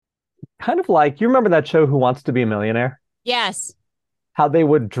Kind of like, you remember that show, Who Wants to Be a Millionaire? Yes. How they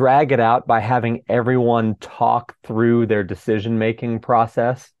would drag it out by having everyone talk through their decision-making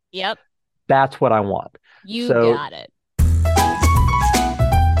process. Yep. That's what I want. You So, got it.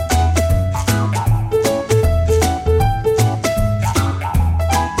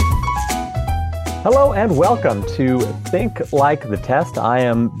 hello and welcome to Think Like the Test. I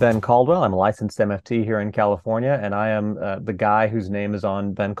am Ben Caldwell. I'm a licensed MFT here in California, and I am the guy whose name is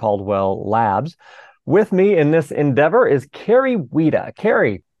on Ben Caldwell Labs. With me in this endeavor is Carrie Wida.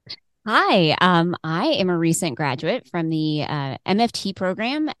 Carrie, Hi, I am a recent graduate from the MFT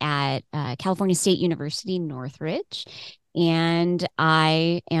program at California State University, Northridge, and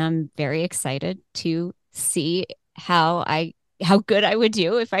I am very excited to see how good I would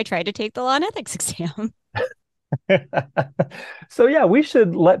do if I tried to take the law and ethics exam. so yeah, we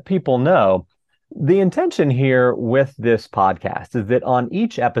should let people know the intention here with this podcast is that on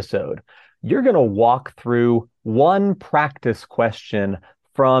each episode, you're going to walk through one practice question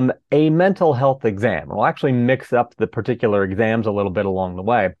from a mental health exam. We'll actually mix up the particular exams a little bit along the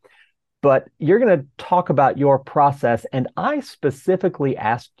way, but you're going to talk about your process. And I specifically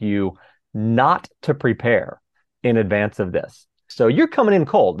asked you not to prepare in advance of this. So you're coming in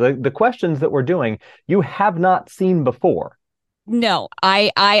cold. The questions that we're doing, you have not seen before. No,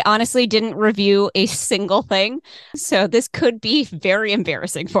 I honestly didn't review a single thing, so this could be very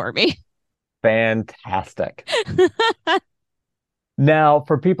embarrassing for me. Fantastic. Now,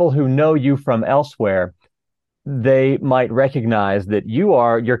 for people who know you from elsewhere, they might recognize that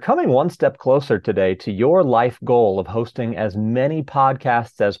you're coming one step closer today to your life goal of hosting as many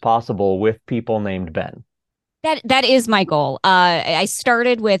podcasts as possible with people named Ben. That is my goal. I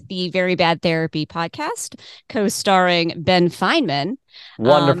started with the Very Bad Therapy podcast, co-starring Ben Feynman. Um,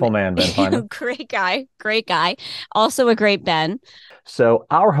 Wonderful man, Ben Feynman. great guy. Also a great Ben. So,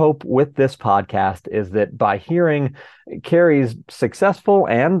 our hope with this podcast is that by hearing Carrie's successful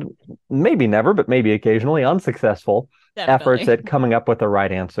and maybe never, but maybe occasionally unsuccessful efforts Definitely. at coming up with the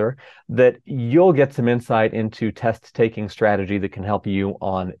right answer, that you'll get some insight into test taking strategy that can help you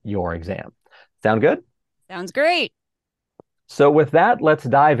on your exam. Sound good? Sounds great. So, with that, let's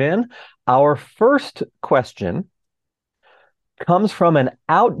dive in. Our first question comes from an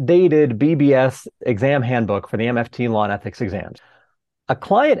outdated BBS exam handbook for the MFT Law and Ethics exams. A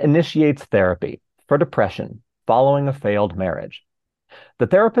client initiates therapy for depression following a failed marriage. The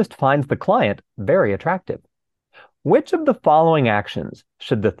therapist finds the client very attractive. Which of the following actions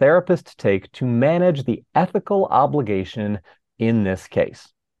should the therapist take to manage the ethical obligation in this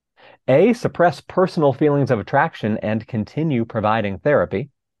case? A, suppress personal feelings of attraction and continue providing therapy.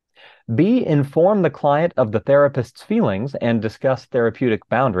 B, inform the client of the therapist's feelings and discuss therapeutic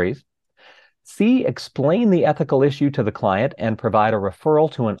boundaries. C, explain the ethical issue to the client and provide a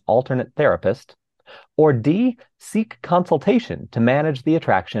referral to an alternate therapist. Or D, seek consultation to manage the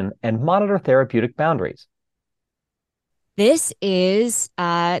attraction and monitor therapeutic boundaries. This is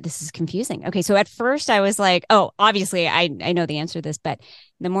confusing. Okay, so at first I was like, oh, obviously I know the answer to this, but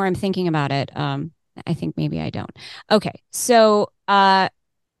the more I'm thinking about it, I think maybe I don't. Okay, so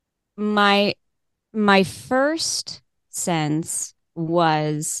my my first sense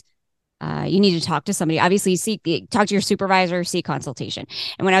was you need to talk to somebody. Obviously, talk to your supervisor, seek consultation.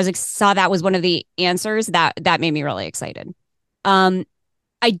 And when I was saw that was one of the answers, that made me really excited. Um,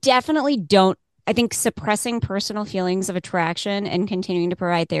 I definitely don't. I think suppressing personal feelings of attraction and continuing to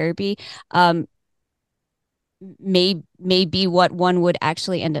provide therapy um, may be what one would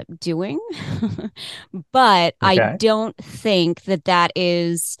actually end up doing, but I Okay. don't think that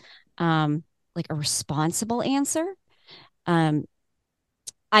is um, like a responsible answer. Um,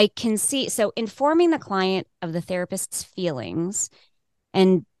 I can see so informing the client of the therapist's feelings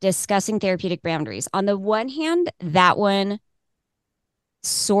and discussing therapeutic boundaries. On the one hand, that one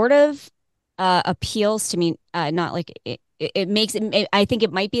sort of appeals to me. Not like it makes it. I think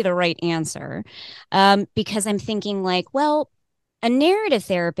it might be the right answer because I'm thinking like, well, a narrative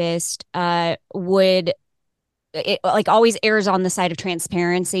therapist would it like always errs on the side of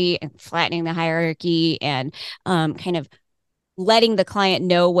transparency and flattening the hierarchy and kind of letting the client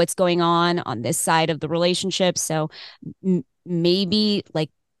know what's going on this side of the relationship. So maybe like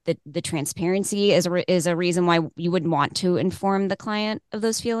the transparency is a reason why you would want to inform the client of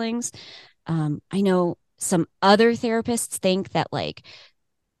those feelings. I know some other therapists think that like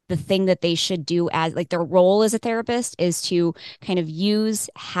the thing that they should do as like their role as a therapist is to kind of use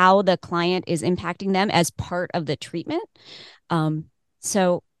how the client is impacting them as part of the treatment. Um,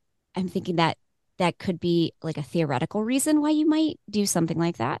 so I'm thinking that that could be like a theoretical reason why you might do something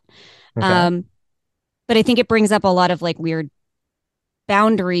like that. Okay. Um, but I think it brings up a lot of like weird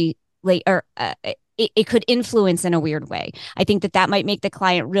boundary. like, or it could influence in a weird way. I think that that might make the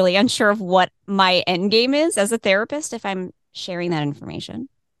client really unsure of what my end game is as a therapist if I'm sharing that information.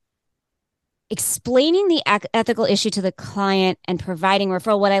 Explaining the ethical issue to the client and providing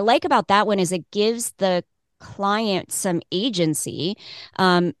referral. What I like about that one is it gives the client some agency,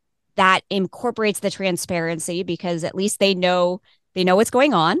 that incorporates the transparency because at least they know what's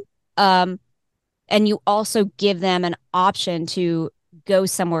going on. Um, and you also give them an option to go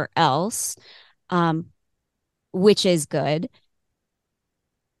somewhere else, um, which is good.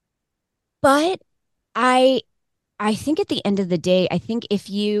 But I I think at the end of the day, I think if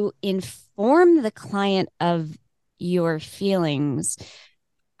you inform the client of your feelings,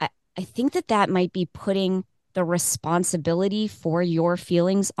 I, I think that that might be putting the responsibility for your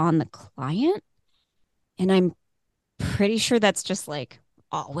feelings on the client. And I'm pretty sure that's just like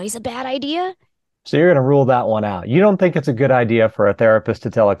always a bad idea. So you're going to rule that one out. You don't think it's a good idea for a therapist to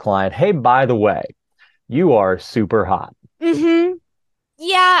tell a client, hey, by the way, you are super hot. Mm-hmm.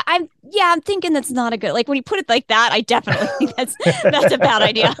 I'm thinking that's not a good, like when you put it like that, I definitely think that's a bad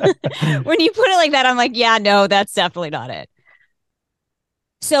idea. When you put it like that, I'm like, yeah, no, that's definitely not it.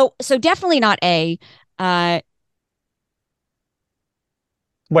 So definitely not A. Uh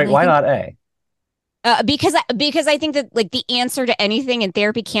Wait, and I why think not A? because I think that like the answer to anything in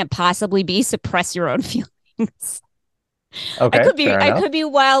therapy can't possibly be suppress your own feelings. Okay, fair I enough. could be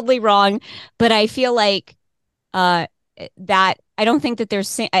wildly wrong, but I feel like uh that I don't think that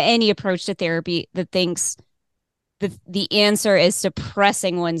there's any approach to therapy that thinks the answer is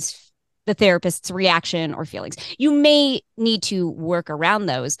suppressing one's the therapist's reaction or feelings. You may need to work around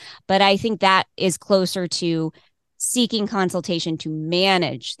those, but I think that is closer to seeking consultation to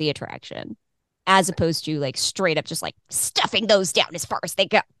manage the attraction as opposed to like straight up just like stuffing those down as far as they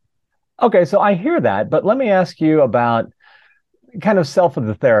go. Okay, so I hear that, but let me ask you about kind of self of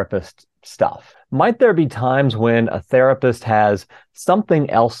the therapist stuff. Might there be times when a therapist has something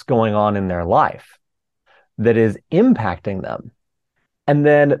else going on in their life that is impacting them? And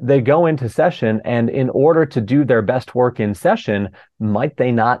then they go into session, and in order to do their best work in session, might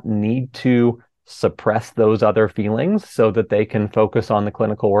they not need to suppress those other feelings so that they can focus on the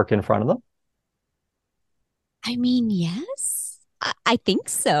clinical work in front of them? I mean, yes, I think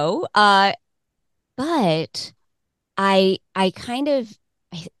so. But I kind of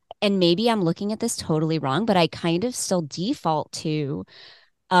and maybe I'm looking at this totally wrong, but I kind of still default to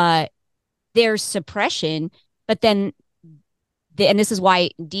uh there's suppression, but then and this is why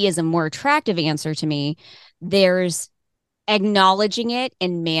D is a more attractive answer to me. There's acknowledging it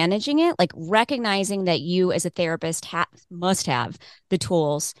and managing it, like recognizing that you as a therapist must have the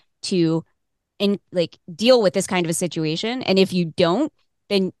tools to and like deal with this kind of a situation. And if you don't,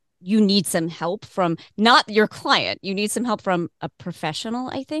 then you need some help from not your client. You need some help from a professional,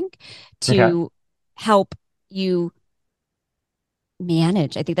 I think, Okay. to help you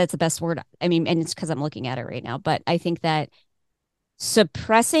manage. I think that's the best word. I mean, and it's because I'm looking at it right now, but I think that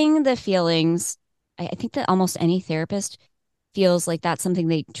suppressing the feelings, I think that almost any therapist feels like that's something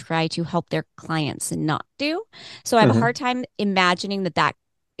they try to help their clients not do. So I have a Hmm. hard time imagining that that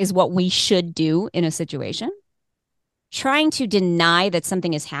is what we should do in a situation. Trying to deny that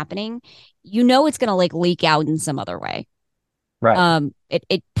something is happening, you know it's going to like leak out in some other way. Right.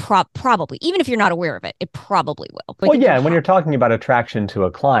 Probably, even if you're not aware of it, it probably will. But I Well, think you yeah, and when have. you're talking about attraction to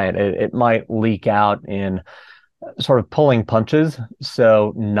a client, it might leak out in sort of pulling punches.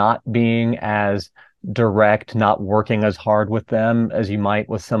 So not being as direct, not working as hard with them as you might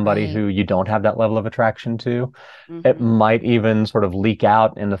with somebody Right. who you don't have that level of attraction to. It Mm-hmm. might even sort of leak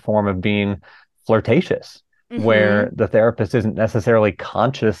out in the form of being flirtatious, Mm-hmm. where the therapist isn't necessarily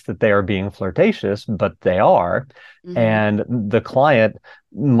conscious that they are being flirtatious, but they are. Mm-hmm. And the client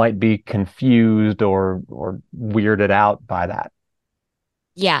might be confused or weirded out by that.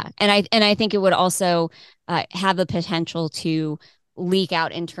 Yeah, and I think it would also have the potential to leak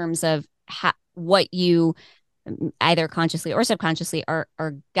out in terms of what you either consciously or subconsciously are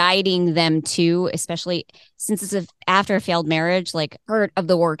guiding them to, especially since it's after a failed marriage. Like part of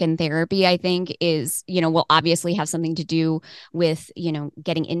the work in therapy, I think, is will obviously have something to do with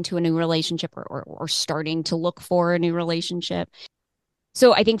getting into a new relationship or starting to look for a new relationship.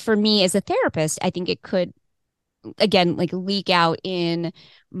 So I think for me as a therapist, I think it could again like leak out in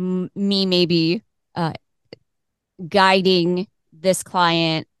me maybe uh, guiding this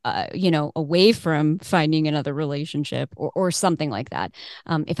client away from finding another relationship or something like that,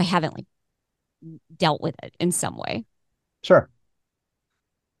 if I haven't like dealt with it in some way. Sure.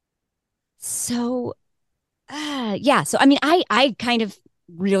 So yeah, so I mean I kind of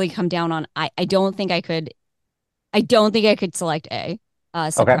really come down on I don't think I could select A. Okay.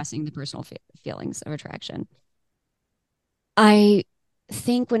 suppressing the personal feelings of attraction. I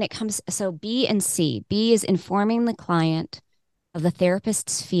think when it comes, so B and C, B is informing the client of the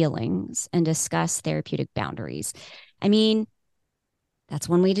therapist's feelings and discuss therapeutic boundaries. I mean, that's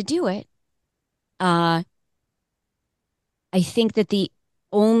one way to do it. Uh, I think that the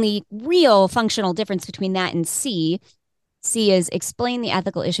only real functional difference between that and C is explain the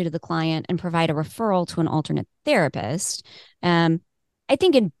ethical issue to the client and provide a referral to an alternate therapist. I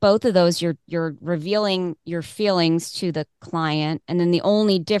think in both of those, you're revealing your feelings to the client, and then the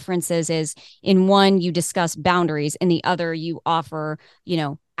only difference is in one you discuss boundaries, and the other you offer,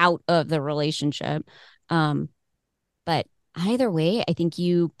 out of the relationship. But either way, I think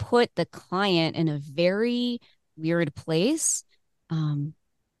you put the client in a very weird place,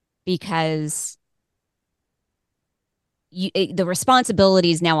 because the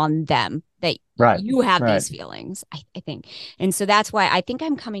responsibility is now on them that Right. you have Right. these feelings, I think. And so that's why I think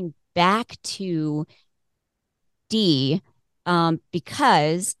I'm coming back to D,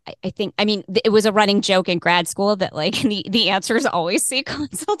 because I think, I mean, it was a running joke in grad school that like the answer is always C,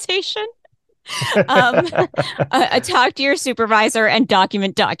 consultation. um Talk to your supervisor and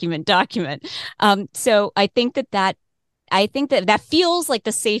document. So I think that feels like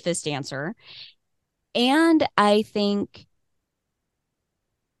the safest answer. And I think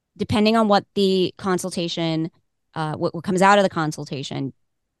depending on what the consultation, what comes out of the consultation,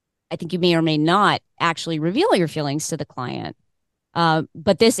 I think you may or may not actually reveal your feelings to the client.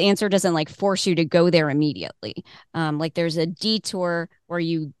 But this answer doesn't like force you to go there immediately. Like there's a detour where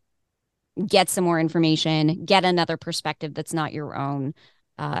you get some more information, get another perspective that's not your own,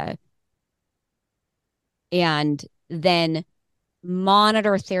 and then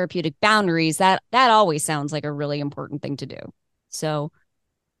monitor therapeutic boundaries. That always sounds like a really important thing to do. So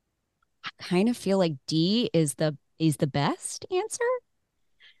I kind of feel like D is the best answer.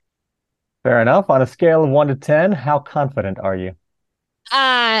 Fair enough. On a scale of 1 to 10, how confident are you?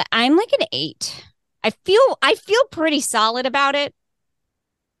 I'm like an 8. I feel pretty solid about it.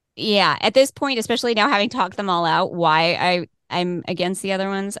 Yeah, at this point, especially now having talked them all out, why I'm against the other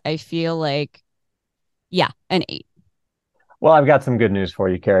ones, I feel like, yeah, an 8. Well, I've got some good news for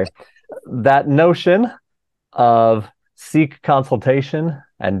you, Carrie. That notion of seek consultation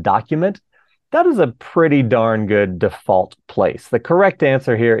and document, that is a pretty darn good default place. The correct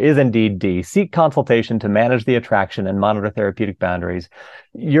answer here is indeed D, seek consultation to manage the attraction and monitor therapeutic boundaries.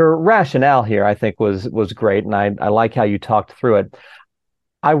 Your rationale here, I think, was great, and I like how you talked through it.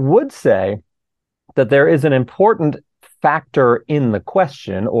 I would say that there is an important factor in the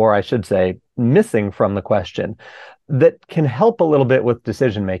question, or I should say, missing from the question, that can help a little bit with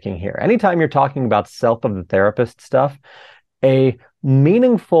decision making here. Anytime you're talking about self of the therapist stuff, a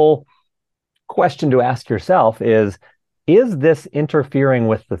meaningful question to ask yourself is this interfering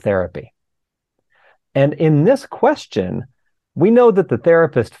with the therapy? And in this question, we know that the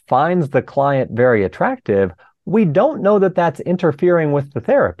therapist finds the client very attractive. We don't know that that's interfering with the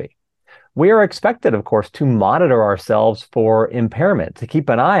therapy. We are expected, of course, to monitor ourselves for impairment, to keep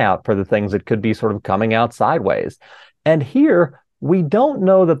an eye out for the things that could be sort of coming out sideways. And here, we don't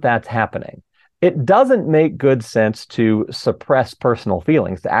know that that's happening. It doesn't make good sense to suppress personal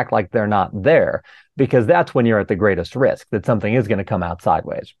feelings, to act like they're not there, because that's when you're at the greatest risk that something is going to come out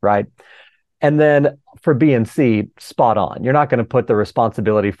sideways, right? And then for B and C, spot on. You're not going to put the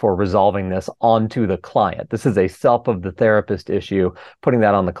responsibility for resolving this onto the client. This is a self of the therapist issue. Putting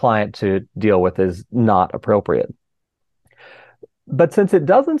that on the client to deal with is not appropriate. But since it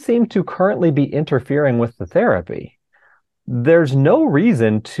doesn't seem to currently be interfering with the therapy, there's no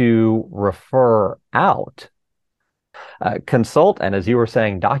reason to refer out. Consult, and as you were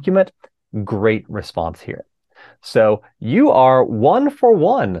saying, document. Great response here. So you are 1 for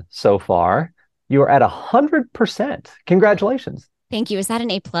 1 so far. You are at 100%. Congratulations. Thank you. Is that an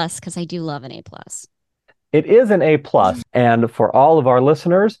A plus? Because I do love an A plus. It is an A plus. And for all of our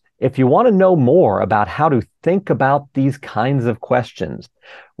listeners, if you want to know more about how to think about these kinds of questions,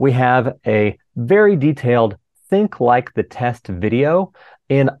 we have a very detailed Think Like the Test video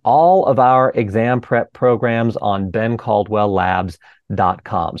in all of our exam prep programs on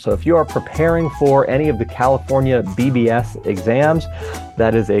bencaldwelllabs.com. So if you are preparing for any of the California BBS exams,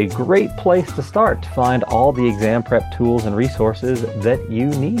 that is a great place to start to find all the exam prep tools and resources that you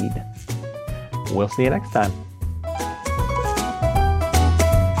need. We'll see you next time.